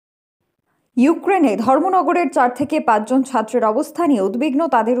ইউক্রেনে ধর্মনগরের 4 থেকে 5 জন ছাত্রের অবস্থা নিয়ে উদ্বিগ্ন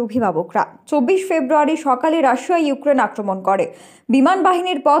তাদের অভিভাবকরা। 24 ফেব্রুয়ারি সকালে রাশিয়া ইউক্রেন আক্রমণ করে, বিমান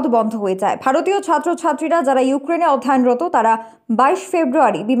বাহিনীর পথ বন্ধ হয়ে যায়। ভারতীয় ছাত্রছাত্রীরা যারা ইউক্রেনে অধ্যয়নরত তারা 22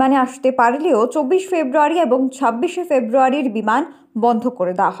 ফেব্রুয়ারি বিমানে আসতে পারলেও 24 ফেব্রুয়ারি এবং 26 ফেব্রুয়ারির বিমান বন্ধ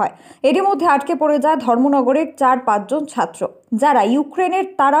করে দেওয়া হয়। এরই মধ্যে আটকে পড়ে যায় ধর্মনগরের 4-5 জন ছাত্র, যারা ইউক্রেনের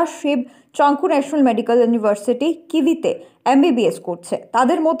তারা Shiva চঙ্কু national medical university কিভিতে MBBS করছে।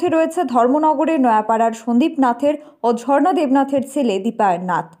 তাদের মধ্যে রয়েছে ধর্মনগরের নয়াপাড়ার সন্দীপ নাথের ও ঝর্ণা দেবনাথের ছেলে দীপায়ন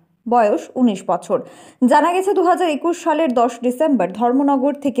নাথ, বয়স 19 বছর। জানা গেছে 2021 সালের 10 ডিসেম্বর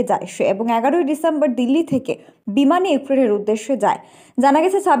ধর্মনগর থেকে যায় সে এবং 11 ডিসেম্বর দিল্লি থেকে বিমানে ইউক্রেনের উদ্দেশ্যে যায়। জানা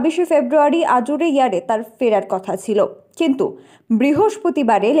গেছে 26 ফেব্রুয়ারি আজুরে ইয়ারে তার ফেরার কথা ছিল, কিন্তু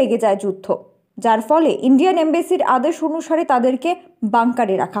বৃহস্পতিবারে লেগে যায় যুদ্ধ, যার ফলে ইন্ডিয়ান এমবেসির আদেশ অনুসারে তাদেরকে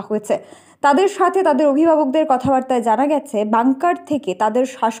বাংকারে রাখা হয়েছে। তাদের সাথে তাদের অভিভাবকদের কথাবার্তায় জানা গেছে বাংকার থেকে তাদের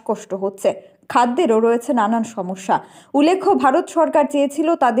শ্বাসকষ্ট হচ্ছে, খাদ্যেরও রয়েছে নানান সমস্যা। উল্লেখ্য, ভারত সরকার চেয়েছিল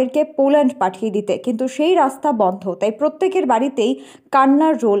তাদেরকে পোল্যান্ড পাঠিয়ে দিতে, কিন্তু সেই রাস্তা বন্ধ। তাই প্রত্যেকের বাড়িতেই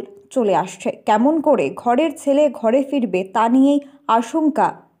কান্নার রোল চলে আসছে। কেমন করে ঘরের ছেলে ঘরে ফিরবে তা নিয়েই আশঙ্কা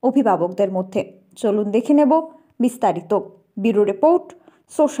অভিভাবকদের মধ্যে। চলুন দেখে নেব বিস্তারিত। Bureau report,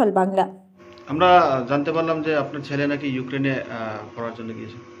 social Bangla. আমরা জানতে পারলাম যে আপনার ছেলে নাকি ইউক্রেনে পড়ার জন্য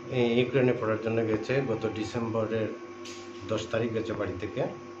গিয়েছে। ইউক্রেনে পড়ার জন্য গেছে। গত ডিসেম্বরের 10 তারিখ গেছে বাড়ি থেকে।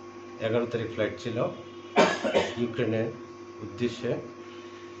 11 তারিখ ফ্লাইট ছিল ইউক্রেনের উদ্দেশ্যে।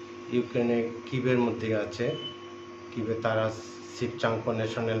 ইউক্রেনে কিভের মধ্যে আছে, কিভে তারা শিব চঙ্কু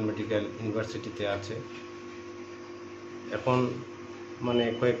ন্যাশনাল মেডিকেল ইউনিভার্সিটিতে আছে। এখন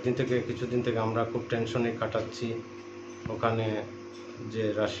কিছুদিন থেকে আমরা খুব টেনশনে কাটাচ্ছি। ওখানে যে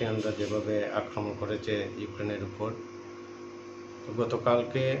রাশিয়ানরা যেভাবে আক্রমণ করেছে ইউক্রেনের উপর,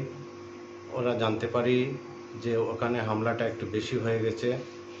 গতকালকে ওরা জানতে পারি যে ওখানে হামলাটা একটু বেশি হয়ে গেছে।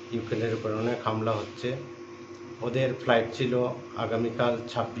 ইউক্রেনের উপর অনেক হামলা হচ্ছে। ওদের ফ্লাইট ছিল আগামীকাল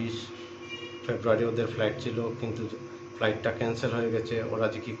 26 ফেব্রুয়ারি ওদের ফ্লাইট ছিল, কিন্তু ফ্লাইটটা ক্যান্সেল হয়ে গেছে। ওরা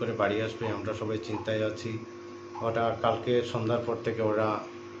যে কী করে বাড়ি আসবে আমরা সবাই চিন্তায় আছি। ওটা কালকে সন্ধ্যার পর থেকে ওরা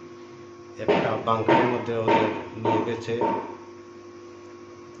একটা বাংকারের মধ্যে ওদের নিয়ে গেছে।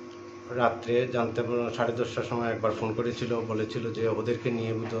 রাত্রে জানতে 10:30টার সময় একবার ফোন করেছিল, বলেছিল যে ওদেরকে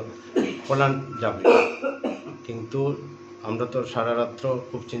নিয়ে পোল্যান্ড যাবে, কিন্তু আমরা তো সারা রাত্র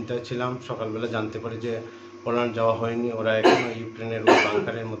খুব চিন্তায় ছিলাম। সকালবেলা জানতে পারি যে পোল্যান্ড যাওয়া হয়নি, ওরা এখনো ইউক্রেনের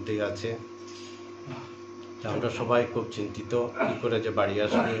বাংকারের মধ্যেই আছে। আমরা সবাই খুব চিন্তিত, কী করে যে বাড়ি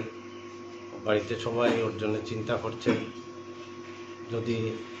আসবে। বাড়িতে সবাই ওর জন্য চিন্তা করছে। যদি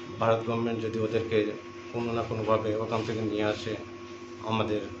ভারত গভর্নমেন্ট যদি ওদেরকে কোনো না কোনোভাবে ওখান থেকে নিয়ে আসে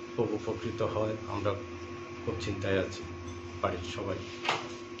আমাদের খুব উপকৃত হয়। আমরা খুব চিন্তায় আছি বাড়ির সবাই।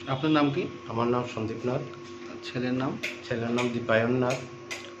 আপনার নাম কি? আমার নাম সন্দীপ নাথ। ছেলের নাম? ছেলের নাম দীপায়ন নাথ।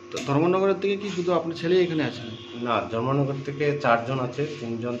 তো ধর্মনগরের থেকে কি শুধু আপনার ছেলে এখানে আছেন? না, ধর্মনগর থেকে 4 জন আছে,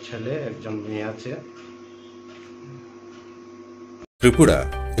 3 জন ছেলে, 1 জন মেয়ে আছে। Tripura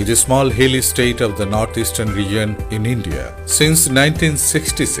is a small hilly state of the northeastern region in India. Since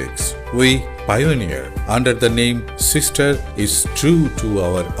 1966, we pioneer under the name Sister is true to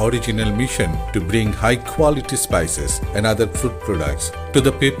our original mission to bring high quality spices and other food products to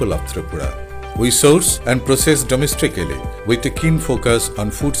the people of Tripura. We source and process domestically with a keen focus on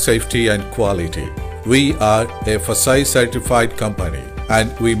food safety and quality. We are a FSSAI certified company and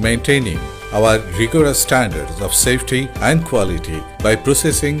we maintaining our rigorous standards of safety and quality by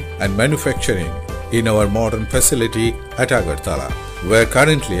processing and manufacturing in our modern facility at Agartala, where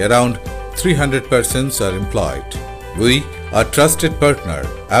currently around 300 persons are employed. We are trusted partner,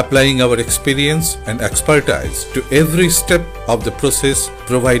 applying our experience and expertise to every step of the process,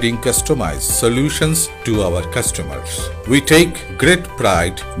 providing customized solutions to our customers. We take great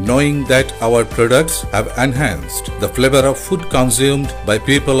pride knowing that our products have enhanced the flavor of food consumed by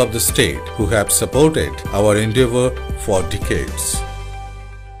people of the state who have supported our endeavor for decades.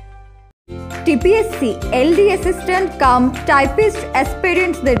 TPSC LD assistant cum typist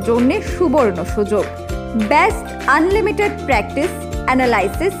অ্যাসপিরেন্টসদের জন্য সুবর্ণ সুযোগ। Best unlimited practice,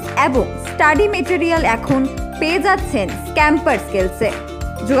 analysis এবং study material এখন পেয়ে যাচ্ছেন ক্যাম্পার স্কিলসে।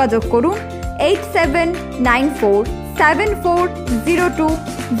 যোগাযোগ করুন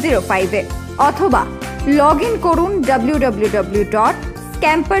 8794740205 অথবা লগ ইন করুন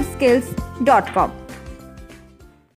www.scamperskills.com।